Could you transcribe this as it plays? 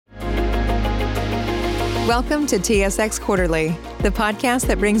Welcome to TSX Quarterly, the podcast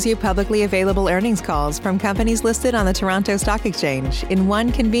that brings you publicly available earnings calls from companies listed on the Toronto Stock Exchange in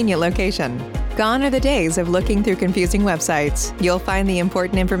one convenient location. Gone are the days of looking through confusing websites. You'll find the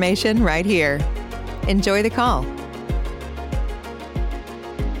important information right here. Enjoy the call.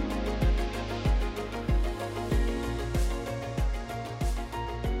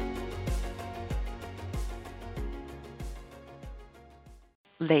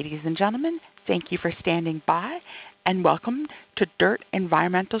 Ladies and gentlemen, thank you for standing by and welcome to DIRTT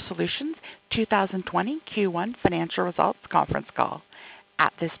Environmental Solutions 2020 Q1 Financial Results Conference Call.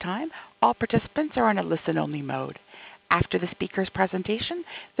 At this time, all participants are in a listen-only mode. After the speaker's presentation,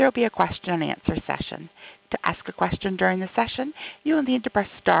 there will be a question and answer session. To ask a question during the session, you will need to press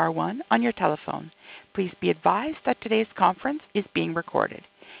star 1 on your telephone. Please be advised that today's conference is being recorded.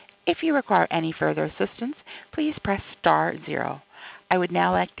 If you require any further assistance, please press star 0. I would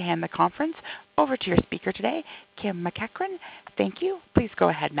now like to hand the conference over to your speaker today, Kim McEachran. Thank you. Please go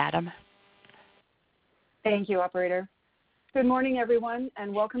ahead, madam. Thank you, operator. Good morning, everyone,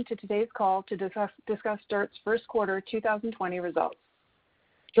 and welcome to today's call to discuss DIRTT's first quarter 2020 results.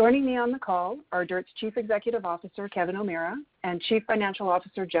 Joining me on the call are DIRTT's Chief Executive Officer, Kevin O'Meara, and Chief Financial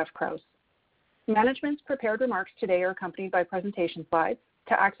Officer, Jeff Krause. Management's prepared remarks today are accompanied by presentation slides.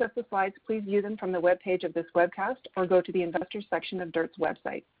 To access the slides, please view them from the webpage of this webcast or go to the Investors section of DIRTT's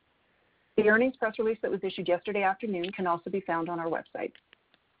website. The earnings press release that was issued yesterday afternoon can also be found on our website.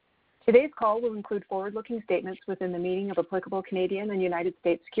 Today's call will include forward-looking statements within the meaning of applicable Canadian and United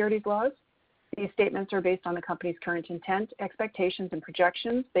States securities laws. These statements are based on the company's current intent, expectations, and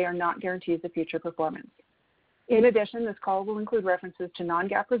projections. They are not guarantees of future performance. In addition, this call will include references to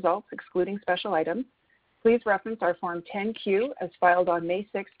non-GAAP results, excluding special items. Please reference our Form 10-Q as filed on May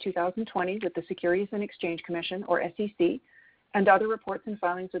 6, 2020 with the Securities and Exchange Commission, or SEC, and other reports and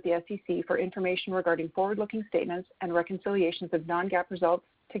filings with the SEC for information regarding forward-looking statements and reconciliations of non-GAAP results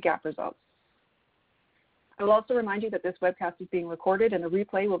to GAAP results. I will also remind you that this webcast is being recorded and a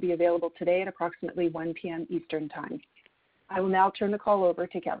replay will be available today at approximately 1 p.m. Eastern Time. I will now turn the call over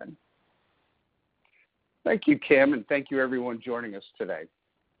to Kevin. Thank you, Kim, and thank you everyone joining us today.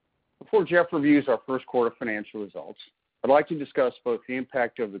 Before Jeff reviews our first quarter financial results, I'd like to discuss both the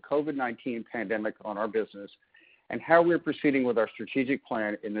impact of the COVID-19 pandemic on our business and how we're proceeding with our strategic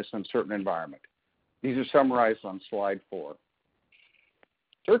plan in this uncertain environment. These are summarized on slide 4.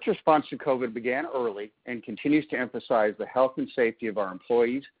 DIRTT's response to COVID began early and continues to emphasize the health and safety of our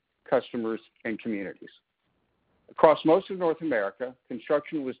employees, customers, and communities. Across most of North America,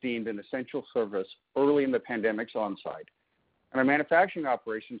 construction was deemed an essential service early in the pandemic's onset, and our manufacturing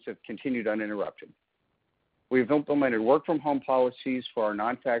operations have continued uninterrupted. We've implemented work-from-home policies for our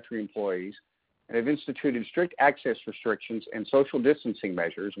non-factory employees and have instituted strict access restrictions and social distancing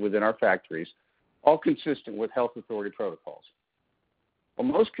measures within our factories, all consistent with health authority protocols. While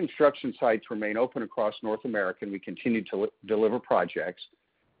most construction sites remain open across North America and we continue to deliver projects,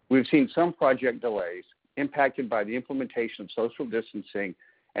 we've seen some project delays impacted by the implementation of social distancing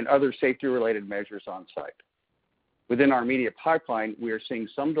and other safety-related measures on site. Within our immediate pipeline, we are seeing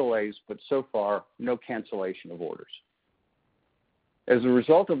some delays, but so far, no cancellation of orders. As a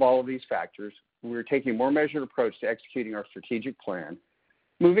result of all of these factors, we are taking a more measured approach to executing our strategic plan,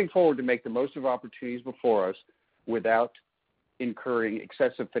 moving forward to make the most of opportunities before us without incurring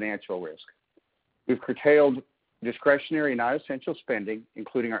excessive financial risk. We've curtailed discretionary non-essential spending,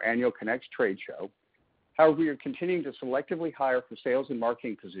 including our annual Connects trade show. However, we are continuing to selectively hire for sales and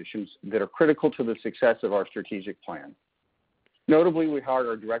marketing positions that are critical to the success of our strategic plan. Notably, we hired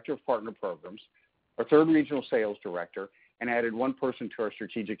our Director of Partner Programs, our third Regional Sales Director, and added one person to our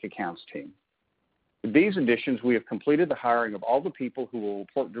Strategic Accounts team. With these additions, we have completed the hiring of all the people who will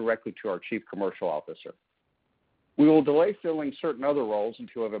report directly to our Chief Commercial Officer. We will delay filling certain other roles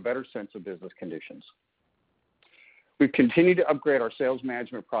until we have a better sense of business conditions. We've continued to upgrade our sales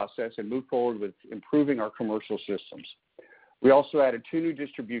management process and move forward with improving our commercial systems. We also added 2 new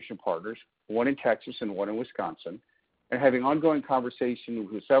distribution partners, one in Texas and one in Wisconsin, and having ongoing conversations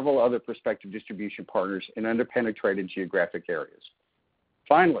with several other prospective distribution partners in underpenetrated geographic areas.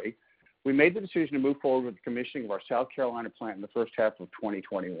 Finally, we made the decision to move forward with the commissioning of our South Carolina plant in the first half of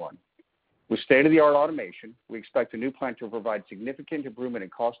 2021. With state-of-the-art automation, we expect the new plant to provide significant improvement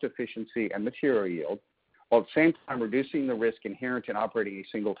in cost efficiency and material yield, while at the same time reducing the risk inherent in operating a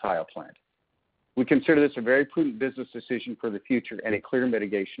single tile plant. We consider this a very prudent business decision for the future and a clear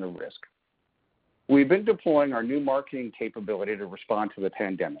mitigation of risk. We've been deploying our new marketing capability to respond to the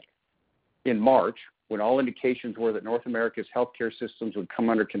pandemic. In March, when all indications were that North America's healthcare systems would come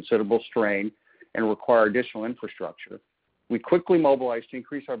under considerable strain and require additional infrastructure, we quickly mobilized to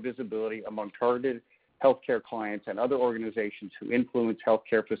increase our visibility among targeted healthcare clients, and other organizations who influence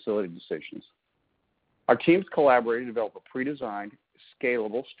healthcare facility decisions. Our teams collaborated to develop a pre-designed,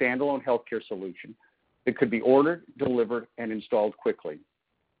 scalable, standalone healthcare solution that could be ordered, delivered, and installed quickly.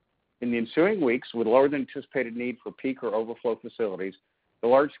 In the ensuing weeks, with lower than anticipated need for peak or overflow facilities, the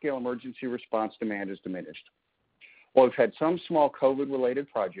large-scale emergency response demand has diminished. While we've had some small COVID-related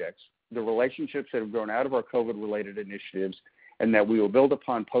projects, the relationships that have grown out of our COVID-related initiatives and that we will build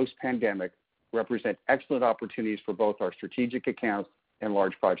upon post-pandemic represent excellent opportunities for both our strategic accounts and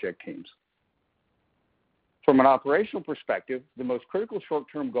large project teams. From an operational perspective, the most critical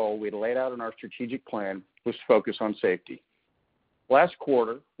short-term goal we had laid out in our strategic plan was to focus on safety. Last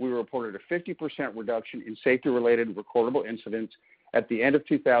quarter, we reported a 50% reduction in safety-related recordable incidents at the end of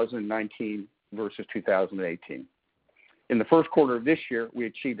 2019 versus 2018. In the first quarter of this year, we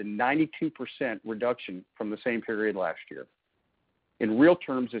achieved a 92% reduction from the same period last year. In real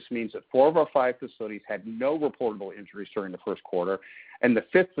terms, this means that 4 of our 5 facilities had no reportable injuries during the first quarter, and the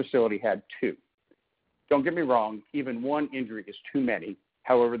 5th facility had 2. Don't get me wrong, even 1 injury is too many.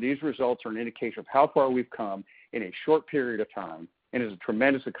 However, these results are an indication of how far we've come in a short period of time and is a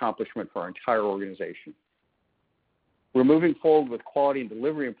tremendous accomplishment for our entire organization. We're moving forward with quality and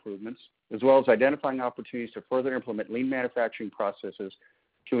delivery improvements, as well as identifying opportunities to further implement lean manufacturing processes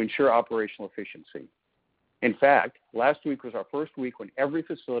to ensure operational efficiency. In fact, last week was our first week when every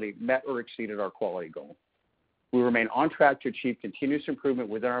facility met or exceeded our quality goal. We remain on track to achieve continuous improvement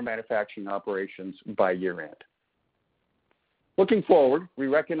within our manufacturing operations by year-end. Looking forward, we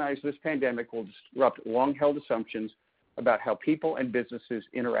recognize this pandemic will disrupt long-held assumptions about how people and businesses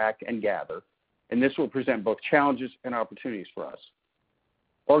interact and gather, and this will present both challenges and opportunities for us.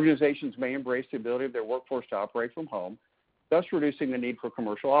 Organizations may embrace the ability of their workforce to operate from home, thus reducing the need for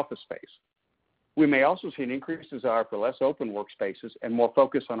commercial office space. We may also see an increased desire for less open workspaces and more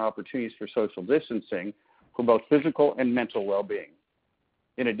focus on opportunities for social distancing for both physical and mental well-being.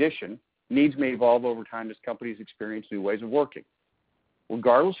 In addition, needs may evolve over time as companies experience new ways of working.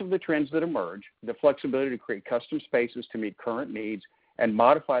 Regardless of the trends that emerge, the flexibility to create custom spaces to meet current needs and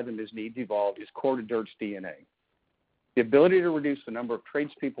modify them as needs evolve is core to DIRTT's DNA. The ability to reduce the number of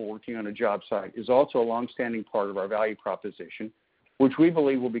tradespeople working on a job site is also a longstanding part of our value proposition, which we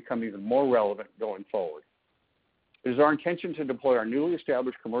believe will become even more relevant going forward. It is our intention to deploy our newly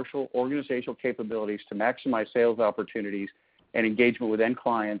established commercial organizational capabilities to maximize sales opportunities and engagement with end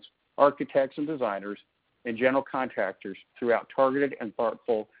clients, architects and designers, and general contractors throughout targeted and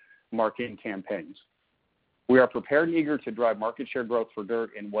thoughtful marketing campaigns. We are prepared and eager to drive market share growth for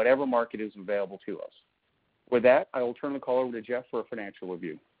DIRTT in whatever market is available to us. With that, I will turn the call over to Jeff for a financial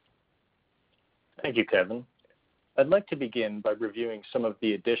review. Thank you, Kevin. I'd like to begin by reviewing some of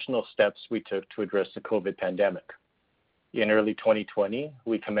the additional steps we took to address the COVID pandemic. In early 2020,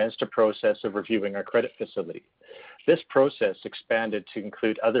 we commenced a process of reviewing our credit facility. This process expanded to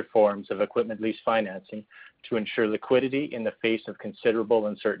include other forms of equipment lease financing to ensure liquidity in the face of considerable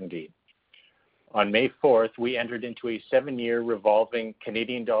uncertainty. On May 4th, we entered into a 7-year revolving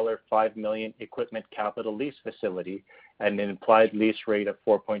Canadian dollar 5 million equipment capital lease facility at an implied lease rate of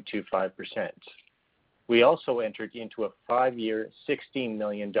 4.25%. We also entered into a 5-year, $16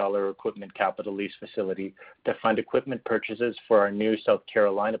 million equipment capital lease facility to fund equipment purchases for our new South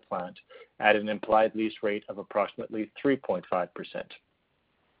Carolina plant at an implied lease rate of approximately 3.5%.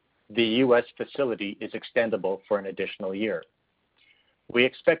 The U.S. facility is extendable for an additional year. We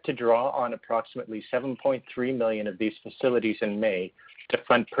expect to draw on approximately $7.3 million of these facilities in May to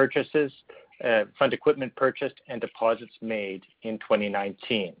fund equipment purchased and deposits made in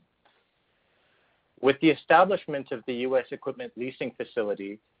 2019. With the establishment of the U.S. equipment leasing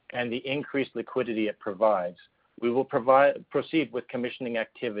facility and the increased liquidity it provides, we will proceed with commissioning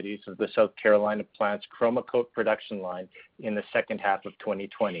activities of the South Carolina plant's ChromaCoat production line in the second half of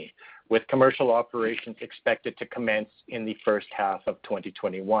 2020, with commercial operations expected to commence in the first half of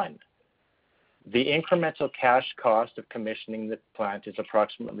 2021. The incremental cash cost of commissioning the plant is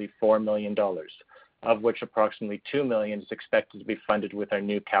approximately $4 million, of which approximately $2 million is expected to be funded with our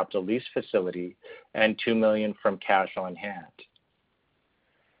new capital lease facility and $2 million from cash on hand.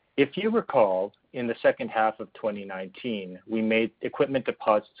 If you recall, in the second half of 2019, we made equipment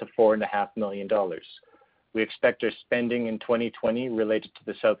deposits of $4.5 million. We expect our spending in 2020 related to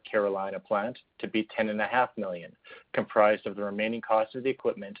the South Carolina plant to be $10.5 million, comprised of the remaining cost of the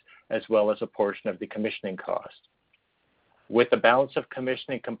equipment as well as a portion of the commissioning cost. With the balance of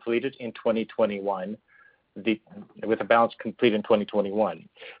commissioning completed in 2021, the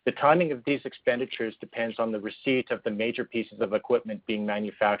timing of these expenditures depends on the receipt of the major pieces of equipment being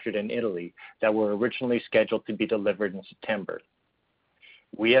manufactured in Italy that were originally scheduled to be delivered in September.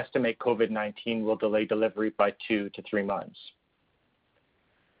 We estimate COVID-19 will delay delivery by 2 to 3 months.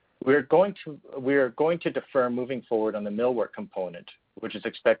 We are going to defer moving forward on the millwork component, which is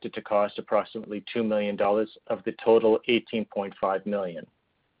expected to cost approximately $2 million of the total $18.5 million.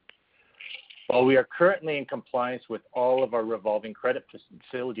 While we are currently in compliance with all of our revolving credit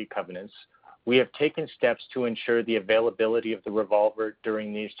facility covenants, we have taken steps to ensure the availability of the revolver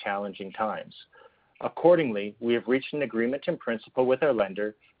during these challenging times. Accordingly, we have reached an agreement in principle with our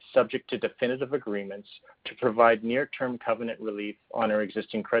lender, subject to definitive agreements, to provide near-term covenant relief on our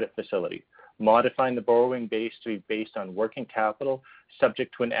existing credit facility, modifying the borrowing base to be based on working capital,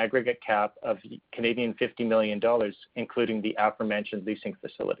 subject to an aggregate cap of Canadian $50 million, including the aforementioned leasing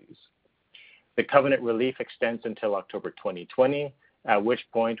facilities. The covenant relief extends until October 2020, at which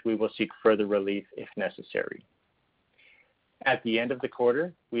point we will seek further relief if necessary. At the end of the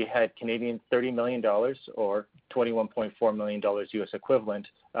quarter, we had Canadian $30 million or $21.4 million US equivalent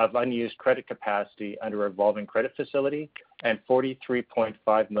of unused credit capacity under a revolving credit facility and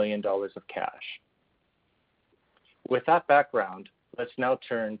 $43.5 million of cash. With that background, let's now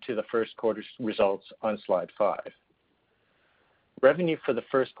turn to the first quarter's results on slide 5. Revenue for the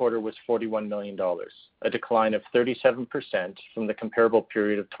first quarter was $41 million, a decline of 37% from the comparable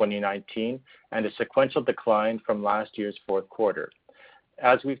period of 2019 and a sequential decline from last year's fourth quarter.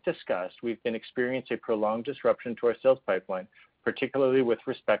 As we've discussed, we've been experiencing a prolonged disruption to our sales pipeline, particularly with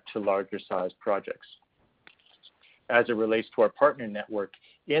respect to larger sized projects. As it relates to our partner network,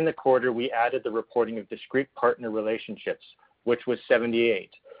 in the quarter we added the reporting of discrete partner relationships, which was 78.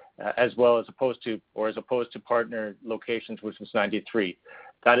 As opposed to partner locations, which was 93.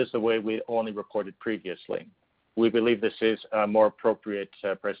 That is the way we only reported previously. We believe this is a more appropriate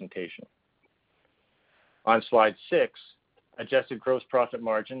presentation. On slide 6, adjusted gross profit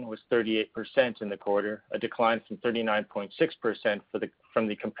margin was 38% in the quarter, a decline from 39.6% from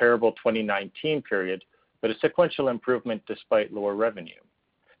the comparable 2019 period, but a sequential improvement despite lower revenue.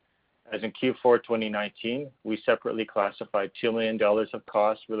 As in Q4 2019, we separately classified $2 million of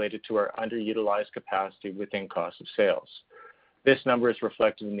costs related to our underutilized capacity within cost of sales. This number is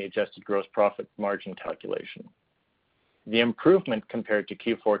reflected in the adjusted gross profit margin calculation. The improvement compared to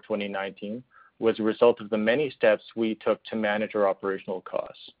Q4 2019 was a result of the many steps we took to manage our operational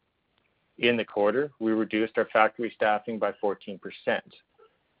costs. In the quarter, we reduced our factory staffing by 14%.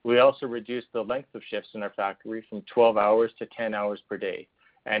 We also reduced the length of shifts in our factory from 12 hours to 10 hours per day,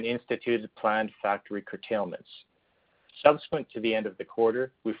 and instituted planned factory curtailments. Subsequent to the end of the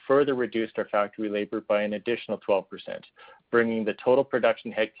quarter, we further reduced our factory labor by an additional 12%, bringing the total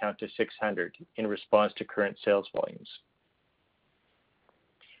production headcount to 600 in response to current sales volumes.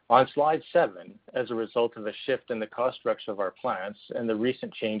 On slide 7, as a result of a shift in the cost structure of our plants and the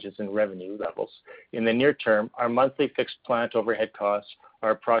recent changes in revenue levels, in the near term, our monthly fixed plant overhead costs are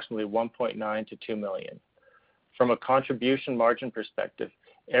approximately $1.9 to $2 million. From a contribution margin perspective,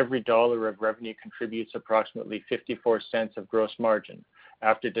 every dollar of revenue contributes approximately 54 cents of gross margin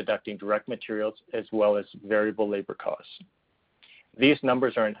after deducting direct materials as well as variable labor costs. These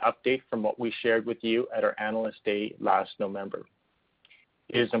numbers are an update from what we shared with you at our Analyst Day last November.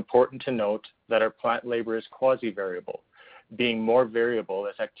 It is important to note that our plant labor is quasi-variable, being more variable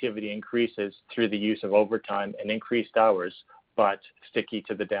as activity increases through the use of overtime and increased hours, but sticky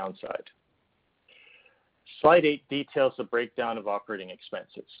to the downside. Slide 8 details the breakdown of operating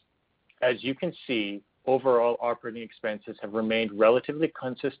expenses. As you can see, overall operating expenses have remained relatively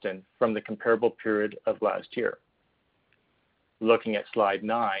consistent from the comparable period of last year. Looking at slide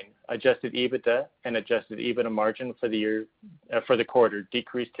 9, adjusted EBITDA and adjusted EBITDA margin for the quarter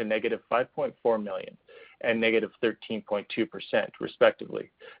decreased to negative $5.4 million and negative 13.2% respectively,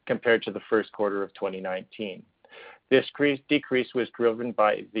 compared to the first quarter of 2019. This decrease was driven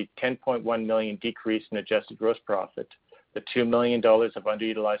by the $10.1 million decrease in adjusted gross profit, the $2 million of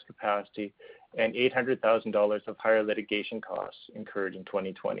underutilized capacity, and $800,000 of higher litigation costs incurred in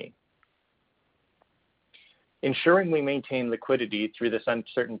 2020. Ensuring we maintain liquidity through this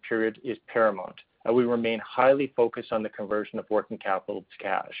uncertain period is paramount, and we remain highly focused on the conversion of working capital to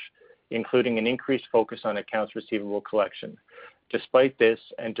cash, including an increased focus on accounts receivable collection. Despite this,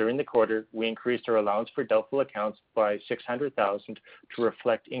 and during the quarter, we increased our allowance for doubtful accounts by $600,000 to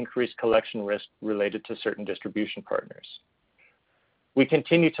reflect increased collection risk related to certain distribution partners. We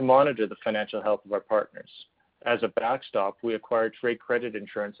continue to monitor the financial health of our partners. As a backstop, we acquired trade credit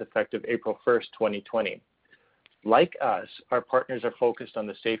insurance effective April 1st, 2020. Like us, our partners are focused on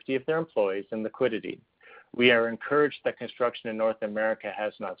the safety of their employees and liquidity. We are encouraged that construction in North America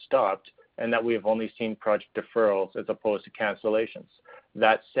has not stopped and that we have only seen project deferrals as opposed to cancellations.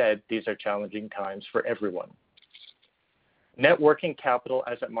 That said, these are challenging times for everyone. Net working capital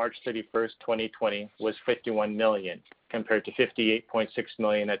as of March 31st, 2020 was $51 million, compared to $58.6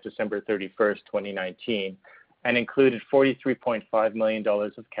 million at December 31st, 2019, and included $43.5 million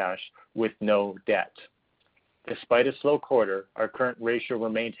of cash with no debt. Despite a slow quarter, our current ratio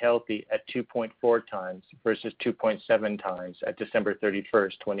remained healthy at 2.4 times versus 2.7 times at December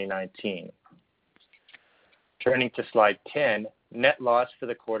 31st, 2019. Turning to slide 10, net loss for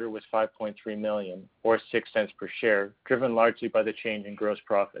the quarter was $5.3 million, or 6 cents per share, driven largely by the change in gross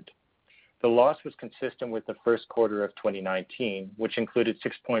profit. The loss was consistent with the first quarter of 2019, which included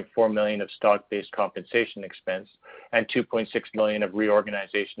 $6.4 million of stock-based compensation expense and $2.6 million of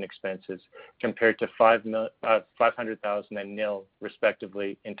reorganization expenses, compared to $500,000 and nil,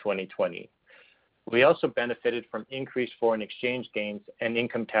 respectively, in 2020. We also benefited from increased foreign exchange gains and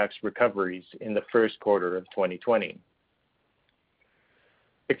income tax recoveries in the first quarter of 2020.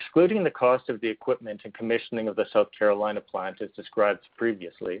 Excluding the cost of the equipment and commissioning of the South Carolina plant as described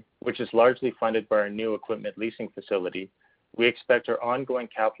previously, which is largely funded by our new equipment leasing facility, we expect our ongoing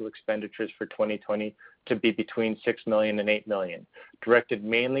capital expenditures for 2020 to be between $6 million and $8 million, directed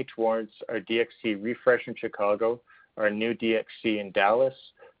mainly towards our DXC refresh in Chicago, our new DXC in Dallas,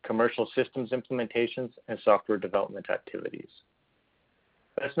 commercial systems implementations, and software development activities.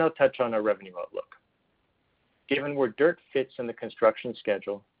 Let's now touch on our revenue outlook. Given where DIRTT fits in the construction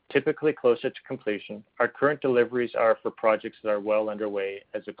schedule, typically closer to completion, our current deliveries are for projects that are well underway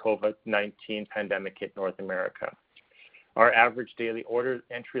as the COVID-19 pandemic hit North America. Our average daily order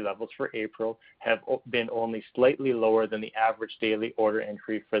entry levels for April have been only slightly lower than the average daily order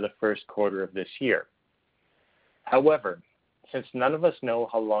entry for the first quarter of this year. However, since none of us know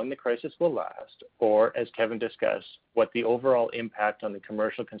how long the crisis will last, or, as Kevin discussed, what the overall impact on the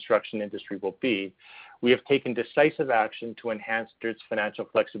commercial construction industry will be, we have taken decisive action to enhance DIRTT's financial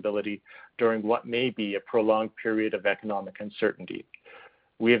flexibility during what may be a prolonged period of economic uncertainty.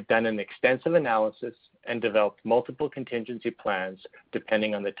 We have done an extensive analysis and developed multiple contingency plans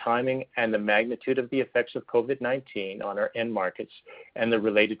depending on the timing and the magnitude of the effects of COVID-19 on our end markets and the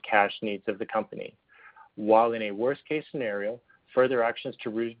related cash needs of the company. While in a worst-case scenario, further actions to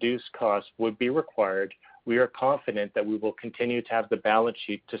reduce costs would be required, we are confident that we will continue to have the balance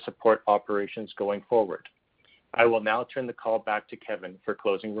sheet to support operations going forward. I will now turn the call back to Kevin for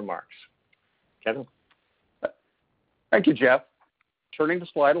closing remarks. Kevin? Thank you, Jeff. Turning to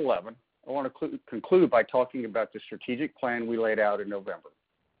slide 11, I want to conclude by talking about the strategic plan we laid out in November.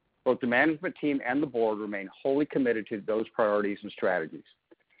 Both the management team and the board remain wholly committed to those priorities and strategies.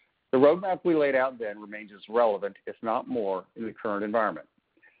 The roadmap we laid out then remains as relevant, if not more, in the current environment.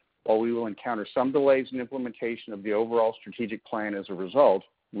 While we will encounter some delays in implementation of the overall strategic plan as a result,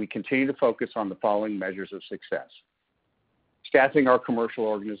 we continue to focus on the following measures of success. Staffing our commercial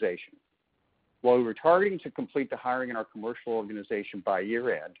organization. While we were targeting to complete the hiring in our commercial organization by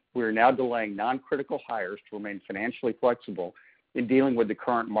year-end, we are now delaying non-critical hires to remain financially flexible in dealing with the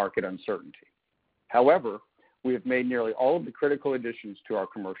current market uncertainty. However, we have made nearly all of the critical additions to our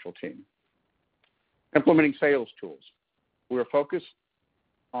commercial team. Implementing sales tools. We are focused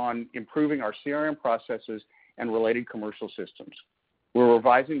on improving our CRM processes and related commercial systems. We're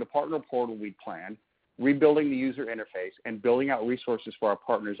revising the partner portal we planned, rebuilding the user interface, and building out resources for our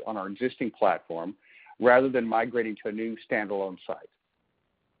partners on our existing platform rather than migrating to a new standalone site.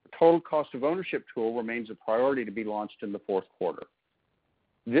 The total cost of ownership tool remains a priority to be launched in the fourth quarter.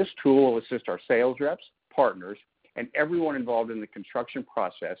 This tool will assist our sales reps, partners, and everyone involved in the construction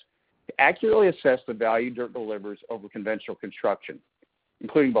process to accurately assess the value DIRTT delivers over conventional construction,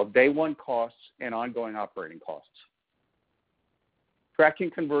 including both day one costs and ongoing operating costs.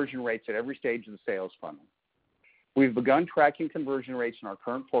 Tracking conversion rates at every stage of the sales funnel. We've begun tracking conversion rates in our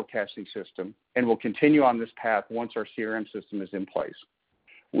current forecasting system and will continue on this path once our CRM system is in place.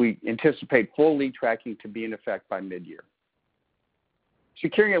 We anticipate full lead tracking to be in effect by mid-year.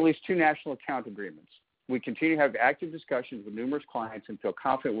 Securing at least 2 national account agreements. We continue to have active discussions with numerous clients and feel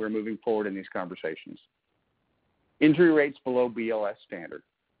confident we're moving forward in these conversations. Injury rates below BLS standard.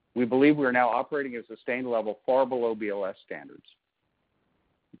 We believe we are now operating at a sustained level far below BLS standards.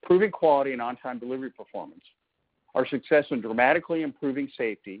 Improving quality and on-time delivery performance. Our success in dramatically improving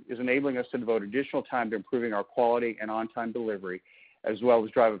safety is enabling us to devote additional time to improving our quality and on-time delivery, as well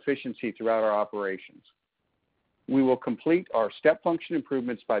as drive efficiency throughout our operations. We will complete our step function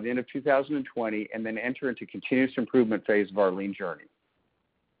improvements by the end of 2020 and then enter into continuous improvement phase of our lean journey.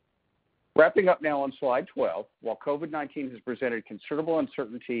 Wrapping up now on slide 12, while COVID-19 has presented considerable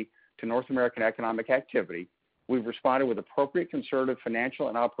uncertainty to North American economic activity, we've responded with appropriate conservative financial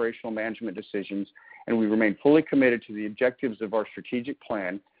and operational management decisions, and we remain fully committed to the objectives of our strategic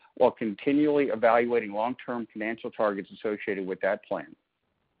plan while continually evaluating long-term financial targets associated with that plan.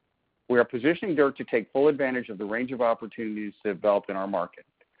 We are positioning DIRTT to take full advantage of the range of opportunities developed in our market.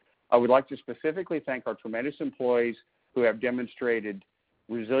 I would like to specifically thank our tremendous employees who have demonstrated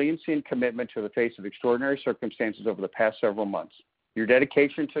resiliency and commitment to the face of extraordinary circumstances over the past several months. Your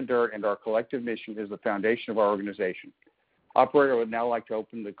dedication to DIRTT and our collective mission is the foundation of our organization. Operator, I would now like to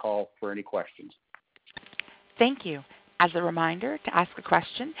open the call for any questions. Thank you. As a reminder, to ask a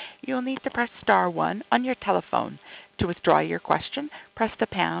question, you will need to press star 1 on your telephone. To withdraw your question, press the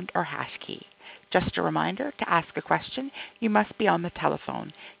pound or hash key. Just a reminder, to ask a question, you must be on the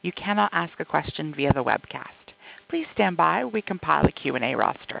telephone. You cannot ask a question via the webcast. Please stand by while we compile a Q&A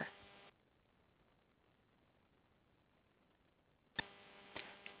roster.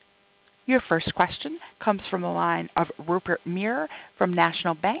 Your first question comes from the line of Rupert Merer from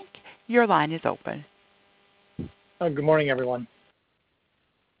National Bank. Your line is open. Good morning, everyone.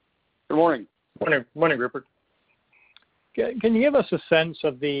 Good morning. Morning, Rupert. Can you give us a sense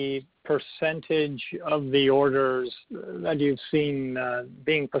of the percentage of the orders that you've seen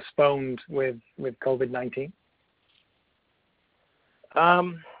being postponed with COVID-19?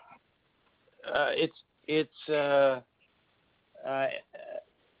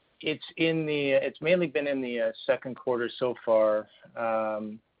 It's mainly been in the second quarter so far.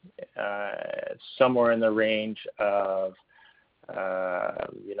 Somewhere in the range of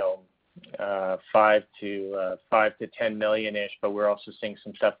 5 to 10 million-ish, but we're also seeing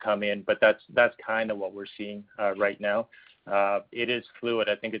some stuff come in. But that's kind of what we're seeing right now. It is fluid.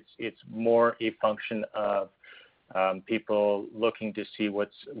 I think it's more a function of people looking to see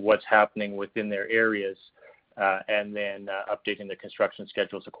what's happening within their areas and then updating the construction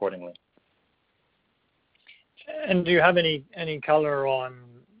schedules accordingly. And do you have any color on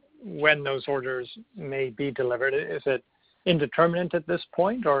when those orders may be delivered? Is it indeterminate at this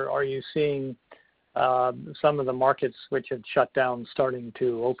point, or are you seeing some of the markets which had shut down starting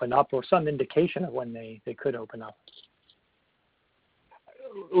to open up, or some indication of when they could open up?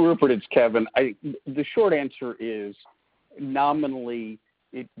 Rupert, it's Kevin. The short answer is nominally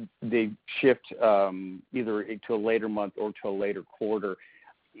they shift either to a later month or to a later quarter.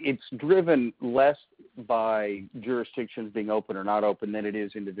 It's driven less by jurisdictions being open or not open than it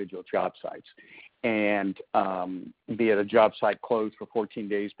is individual job sites. And be it a job site closed for 14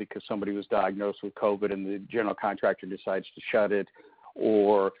 days because somebody was diagnosed with COVID and the general contractor decides to shut it,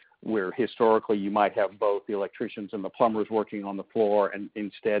 or where historically you might have both the electricians and the plumbers working on the floor, and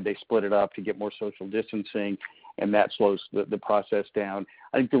instead they split it up to get more social distancing, and that slows the process down.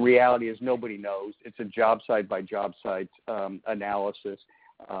 I think the reality is nobody knows. It's a job site by job site analysis.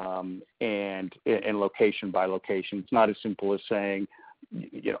 And location by location. It's not as simple as saying,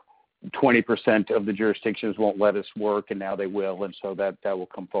 20% of the jurisdictions won't let us work, and now they will, and so that will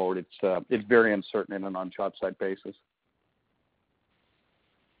come forward. It's very uncertain in an on-job site basis.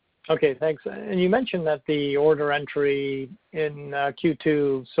 Okay, thanks. And you mentioned that the order entry in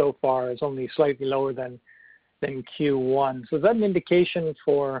Q2 so far is only slightly lower than Q1. So is that an indication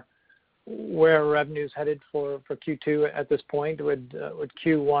for where revenue's headed for Q2 at this point? Would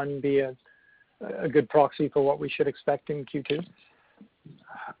Q1 be a good proxy for what we should expect in Q2?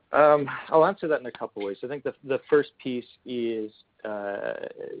 I'll answer that in a couple ways. I think the first piece is,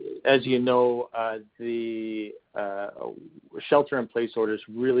 as you know, the shelter-in-place orders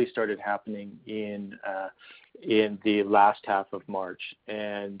really started happening in the last half of March,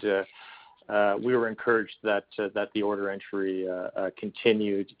 and we were encouraged that the order entry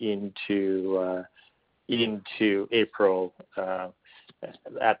continued into April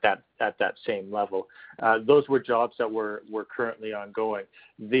at that same level. Those were jobs that were currently ongoing.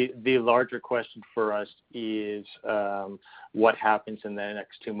 The larger question for us is what happens in the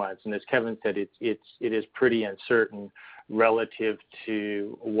next 2 months. And as Kevin said, it is pretty uncertain relative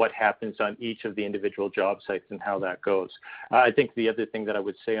to what happens on each of the individual job sites and how that goes. I think the other thing that I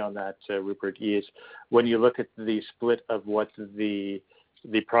would say on that, Rupert, is when you look at the split of what the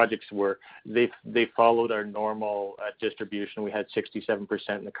projects were, they followed our normal distribution. We had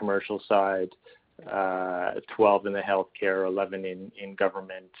 67% in the commercial side, 12 in the healthcare, 11 in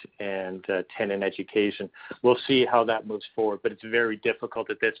government, and 10 in education. We'll see how that moves forward, but it's very difficult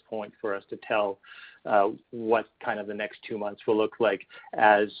at this point for us to tell what kind of the next 2 months will look like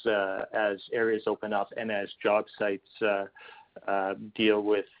as areas open up and as job sites deal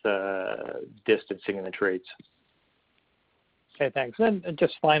with distancing in the trades. Okay, thanks. And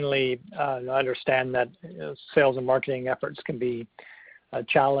just finally, I understand that sales and marketing efforts can be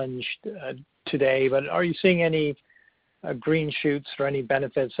challenged today, but are you seeing any green shoots or any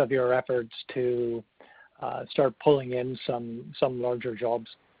benefits of your efforts to start pulling in some larger jobs?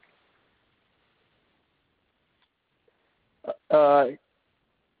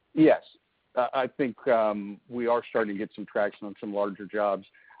 Yes. I think we are starting to get some traction on some larger jobs.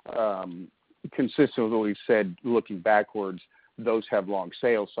 Consistent with what we've said, looking backwards, those have long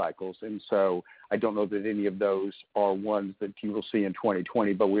sales cycles, and so I don't know that any of those are ones that you will see in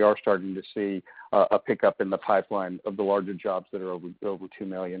 2020, but we are starting to see a pickup in the pipeline of the larger jobs that are over $2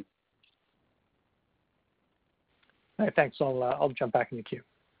 million. All right, thanks. I'll jump back in the queue.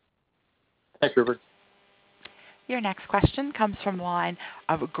 Thanks, Rupert. Your next question comes from the line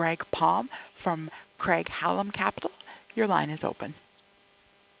of Greg Palm from Craig-Hallum Capital. Your line is open.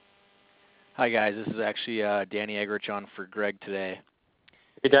 Hi, guys. This is actually Danny Egrich on for Greg today.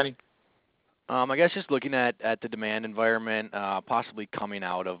 Hey, Danny. I guess just looking at the demand environment, possibly coming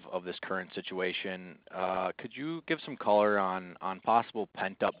out of this current situation, could you give some color on possible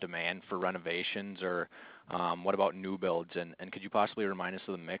pent-up demand for renovations, or what about new builds? And could you possibly remind us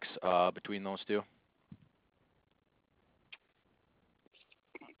of the mix between those two?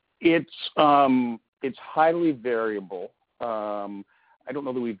 It's highly variable. I don't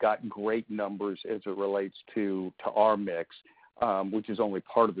know that we've got great numbers as it relates to our mix, which is only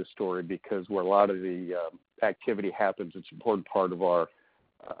part of the story, because where a lot of the activity happens, it's an important part of our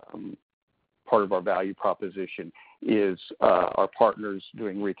value proposition is our partners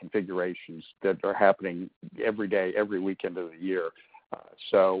doing reconfigurations that are happening every day, every weekend of the year.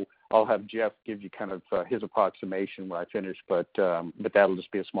 So I'll have Jeff give you kind of his approximation when I finish, but that'll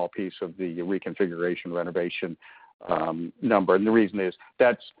just be a small piece of the reconfiguration renovation number. And the reason is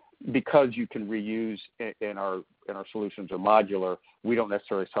that's because you can reuse, and our solutions are modular. We don't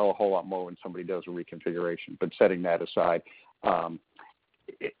necessarily sell a whole lot more when somebody does a reconfiguration. But setting that aside,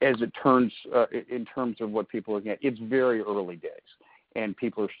 as it turns in terms of what people are looking at, it's very early days, and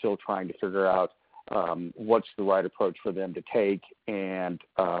people are still trying to figure out what's the right approach for them to take, and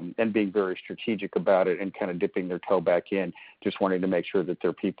being very strategic about it, and kind of dipping their toe back in, just wanting to make sure that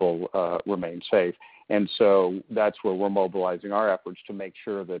their people remain safe. And so that's where we're mobilizing our efforts to make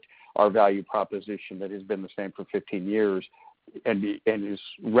sure that our value proposition that has been the same for 15 years and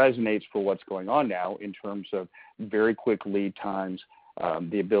resonates for what's going on now in terms of very quick lead times,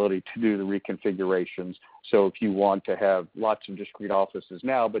 the ability to do the reconfigurations. So if you want to have lots of discrete offices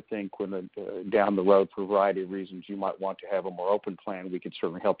now, but think when down the road for a variety of reasons you might want to have a more open plan, we could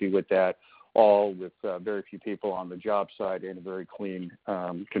certainly help you with that, all with very few people on the job site and a very clean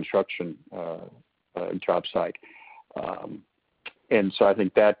construction job site. And so I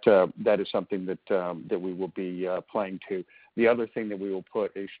think that is something that we will be playing to. The other thing that we will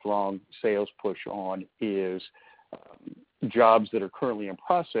put a strong sales push on is jobs that are currently in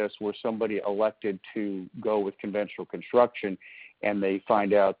process where somebody elected to go with conventional construction, and they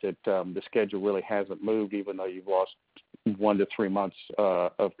find out that the schedule really hasn't moved, even though you've lost 1 to 3 months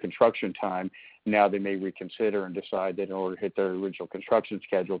of construction time. Now they may reconsider and decide that in order to hit their original construction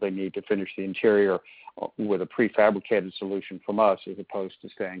schedule, they need to finish the interior with a prefabricated solution from us as opposed to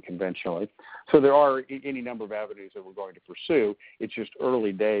staying conventionally. So there are any number of avenues that we're going to pursue. It's just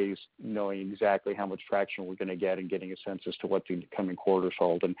early days knowing exactly how much traction we're going to get and getting a sense as to what the coming quarters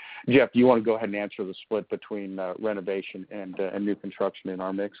hold. And Jeff, do you want to go ahead and answer the split between renovation and new construction in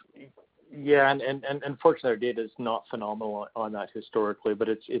our mix? Yeah, and unfortunately our data is not phenomenal on that historically, but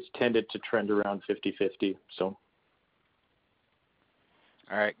it's tended to trend around 50-50. So.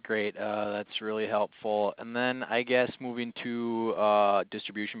 All right, great. That's really helpful. And then I guess moving to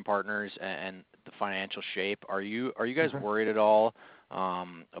distribution partners and the financial shape, are you guys worried at all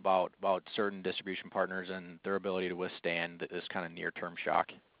about certain distribution partners and their ability to withstand this kind of near-term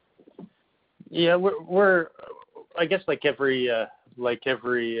shock? Yeah, we're I guess like every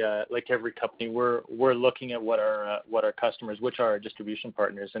company, we're looking at what our customers, which are our distribution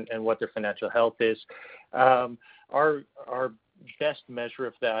partners, and what their financial health is. Our best measure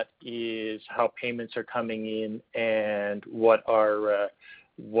of that is how payments are coming in and what our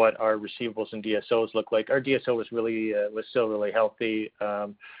receivables and DSOs look like. Our DSO was still really healthy.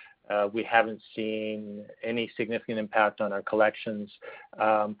 We haven't seen any significant impact on our collections,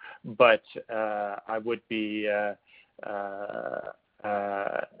 but it would be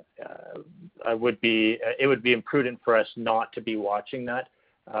imprudent for us not to be watching that.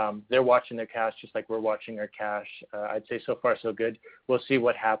 They're watching their cash just like we're watching our cash. I'd say so far so good. We'll see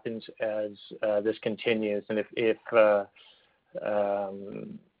what happens as this continues, and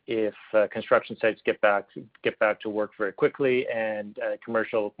if construction sites get back to work very quickly and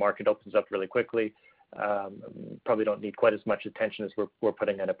commercial market opens up really quickly, probably don't need quite as much attention as we're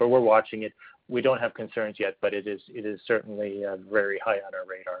putting on it. But we're watching it. We don't have concerns yet, but it is certainly very high on our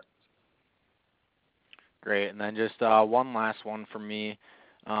radar. Great. And then just one last one from me.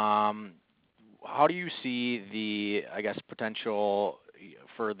 how do you see the, I guess, potential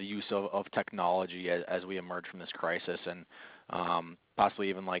for the use of technology as we emerge from this crisis, and possibly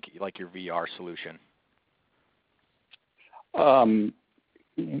even like your VR solution?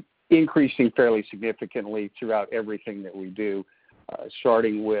 Increasing fairly significantly throughout everything that we do,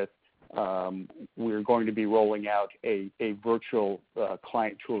 starting with we're going to be rolling out a virtual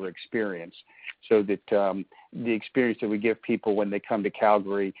client tour experience, so that the experience that we give people when they come to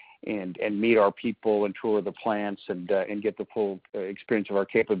Calgary and meet our people and tour the plants and get the full experience of our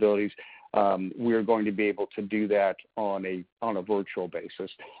capabilities, we're going to be able to do that on a virtual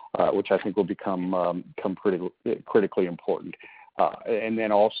basis, which I think will become pretty critically important. And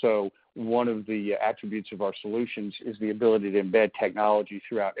then also, one of the attributes of our solutions is the ability to embed technology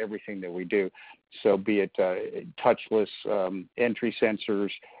throughout everything that we do. So be it touchless entry sensors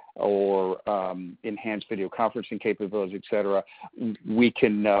or enhanced video conferencing capabilities, et cetera, we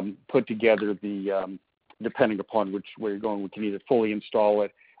can put together depending upon which way you're going, we can either fully install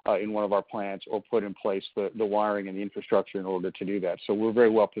it in one of our plants or put in place the wiring and the infrastructure in order to do that. So we're very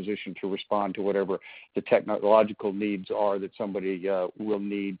well positioned to respond to whatever the technological needs are that somebody will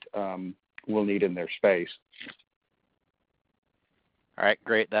need in their space. All right,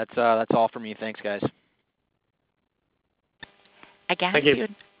 great. That's all for me. Thanks, guys.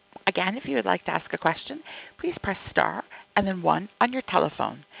 Again, if you would like to ask a question, please press star and then 1 on your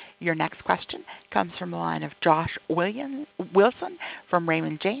telephone. Your next question comes from the line of Josh Wilson from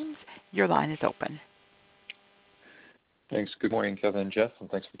Raymond James. Your line is open. Thanks. Good morning, Kevin and Jeff, and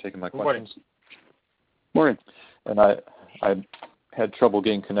thanks for taking my questions. Morning. And I had trouble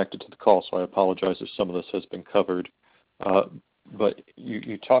getting connected to the call, so I apologize if some of this has been covered. But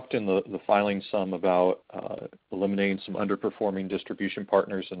you talked in the filing some about eliminating some underperforming distribution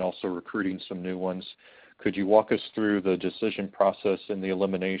partners and also recruiting some new ones. Could you walk us through the decision process in the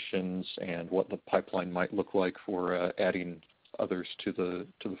eliminations and what the pipeline might look like for adding others to the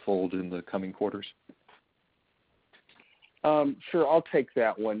fold in the coming quarters? Sure, I'll take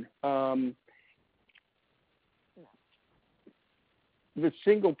that one. The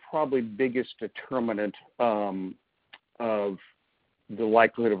single probably biggest determinant of the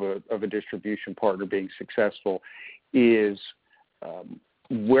likelihood of a distribution partner being successful is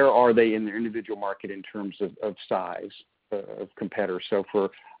where are they in their individual market in terms of size of competitors. So for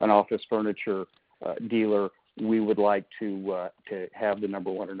an office furniture dealer, we would like to have the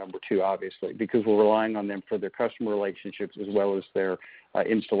number one or number two, obviously, because we're relying on them for their customer relationships as well as their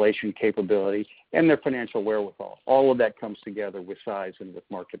installation capability and their financial wherewithal. All of that comes together with size and with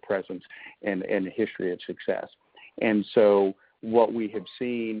market presence and a history of success. And so what we have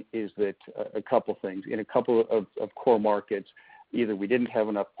seen is that a couple things. In a couple of core markets, either we didn't have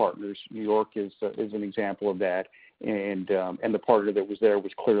enough partners. New York is an example of that, and the partner that was there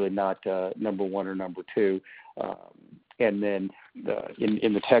was clearly not number one or number two. And then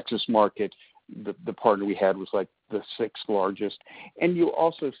in the Texas market, the partner we had was like the sixth largest. And you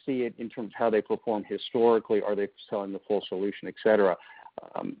also see it in terms of how they perform historically. Are they selling the full solution, et cetera?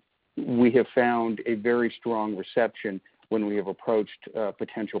 We have found a very strong reception when we have approached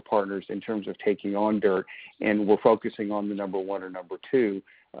potential partners in terms of taking on DIRTT, and we're focusing on the number one or number two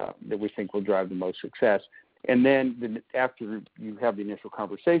that we think will drive the most success. And then after you have the initial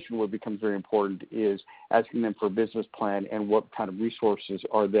conversation, what becomes very important is asking them for a business plan and what kind of resources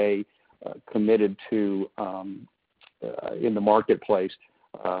are they committed to in the marketplace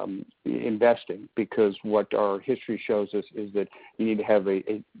investing, because what our history shows us is that you need to have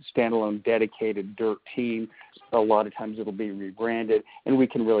a standalone dedicated DIRTT team. A lot of times it'll be rebranded, and we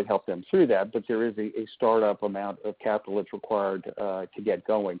can really help them through that, but there is a startup amount of capital that's required to get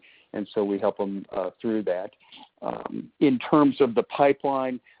going, and so we help them through that. In terms of the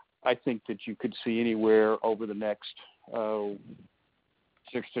pipeline, I think that you could see anywhere over the next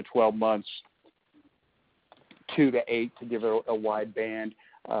 6 to 12 months, 2 to 8 to give a wide band.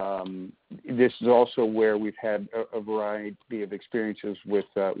 This is also where we've had a variety of experiences with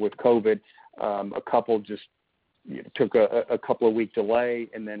COVID. A couple just took a couple of week delay,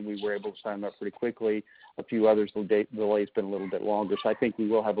 and then we were able to sign them up pretty quickly. A few others, the delay's been a little bit longer. So I think we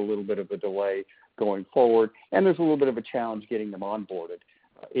will have a little bit of a delay going forward, and there's a little bit of a challenge getting them onboarded.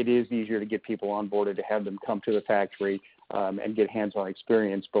 It is easier to get people onboarded, to have them come to the factory and get hands-on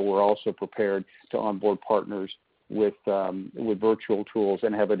experience, but we're also prepared to onboard partners with virtual tools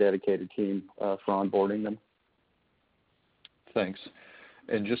and have a dedicated team for onboarding them. Thanks.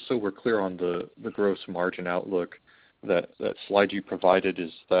 And just so we're clear on the gross margin outlook, that slide you provided,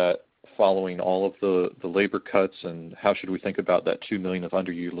 is that following all of the labor cuts, and how should we think about that $2 million of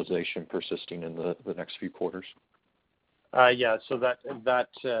underutilization persisting in the next few quarters? Yeah, so that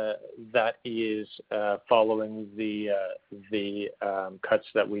is following the cuts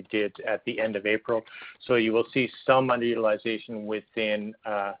that we did at the end of April. So you will see some underutilization within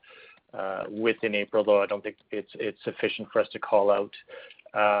April, though I don't think it's sufficient for us to call out.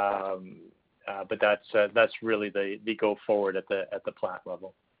 But that's really the go forward at the plant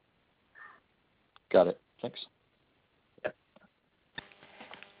level. Got it. Thanks.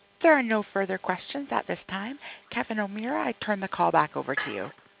 There are no further questions at this time. Kevin O'Meara, I turn the call back over to you.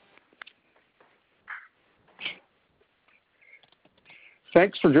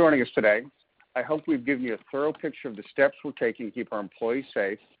 Thanks for joining us today. I hope we've given you a thorough picture of the steps we're taking to keep our employees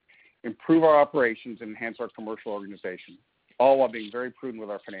safe, improve our operations, and enhance our commercial organization, all while being very prudent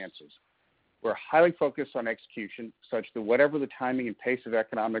with our finances. We're highly focused on execution such that whatever the timing and pace of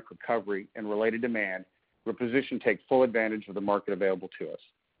economic recovery and related demand, we're positioned to take full advantage of the market available to us.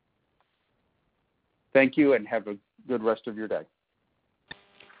 Thank you and have a good rest of your day.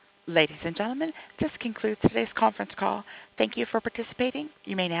 Ladies and gentlemen, this concludes today's conference call. Thank you for participating.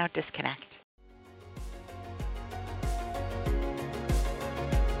 You may now disconnect.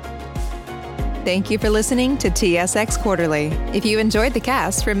 Thank you for listening to TSX Quarterly. If you enjoyed the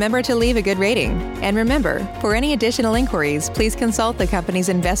cast, remember to leave a good rating. And remember, for any additional inquiries, please consult the company's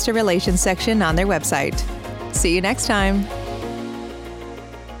investor relations section on their website. See you next time.